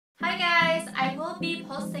Hi guys, I will be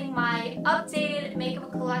posting my updated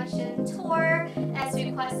makeup collection tour as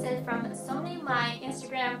requested from so many of my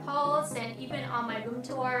Instagram posts and even on my room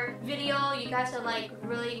tour video. You guys are like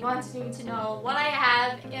really wanting to know what I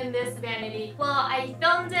have in this vanity. Well, I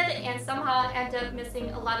filmed it and somehow ended up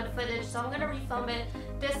missing a lot of footage, so I'm going to refilm it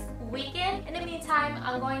this weekend. In the meantime,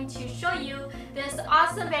 I'm going to show you this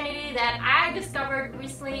awesome vanity that I discovered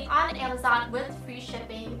recently on Amazon with free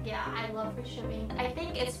shipping. Yeah, I love free shipping. I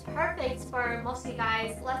think it's perfect for most of you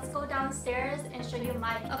guys. Let's go downstairs and show you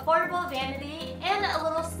my affordable vanity and a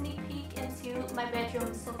little sneak peek into my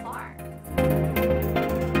bedroom so far.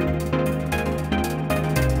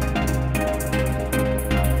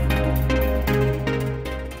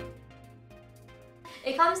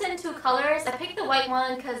 It comes in two colors. I picked the white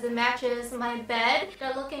one because it matches my bed.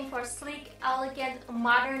 They're looking for sleek, elegant,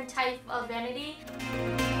 modern type of vanity.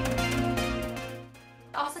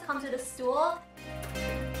 It also comes with a stool.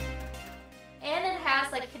 And it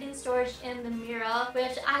has like hidden storage in the mirror,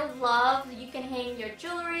 which I love. You can hang your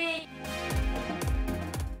jewelry,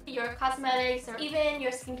 your cosmetics, or even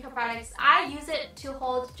your skincare products. I use it to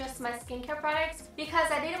hold just my skincare products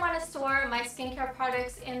because I didn't want to store my skincare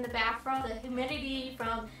products in the bathroom. The humidity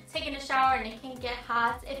from taking a shower and it can get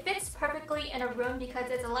hot. It fits perfectly in a room because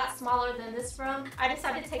it's a lot smaller than this room. I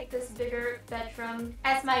decided to take this bigger bedroom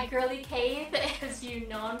as my girly cave, as you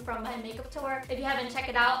know from my makeup tour. If you haven't checked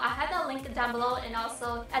it out, I have the link down below and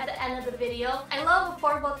also at the end of the video. I love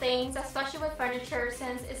affordable things, especially with furniture,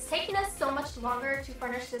 since it's taking us so much longer to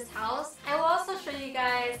furnish this house. I will also show you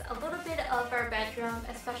guys a little bit of our bedroom,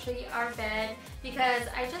 especially our bed, because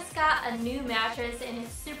I just got a new mattress and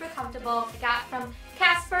it's super comfortable. I got from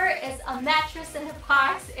Casper. It's a mattress in a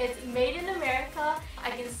box. It's made in America. I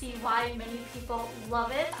can see why many people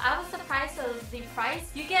love it. I was surprised of the price.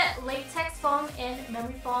 You get latex foam and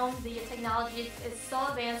memory foam. The technology is so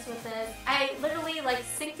advanced with this. I literally like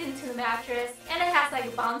sinked into the mattress and it has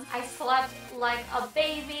like bounce. I slept like a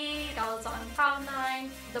baby. I was on cloud nine.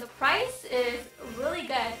 The price is really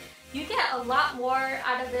good. You get a lot more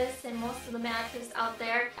out of this than most of the mattresses out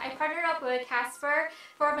there. I partnered up with Casper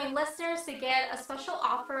for my listeners to get a special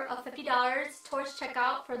offer of $50 towards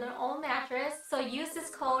checkout for their own mattress. So use this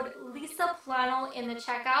code LisaPlano in the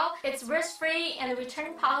checkout. It's risk-free and the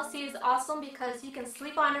return policy is awesome because you can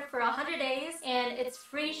sleep on it for 100 days and it's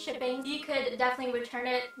free shipping. You could definitely return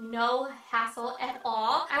it, no hassle at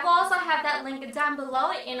all. I will also have that link down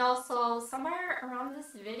below and also somewhere around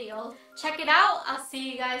this video. Check it out. I'll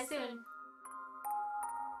see you guys soon.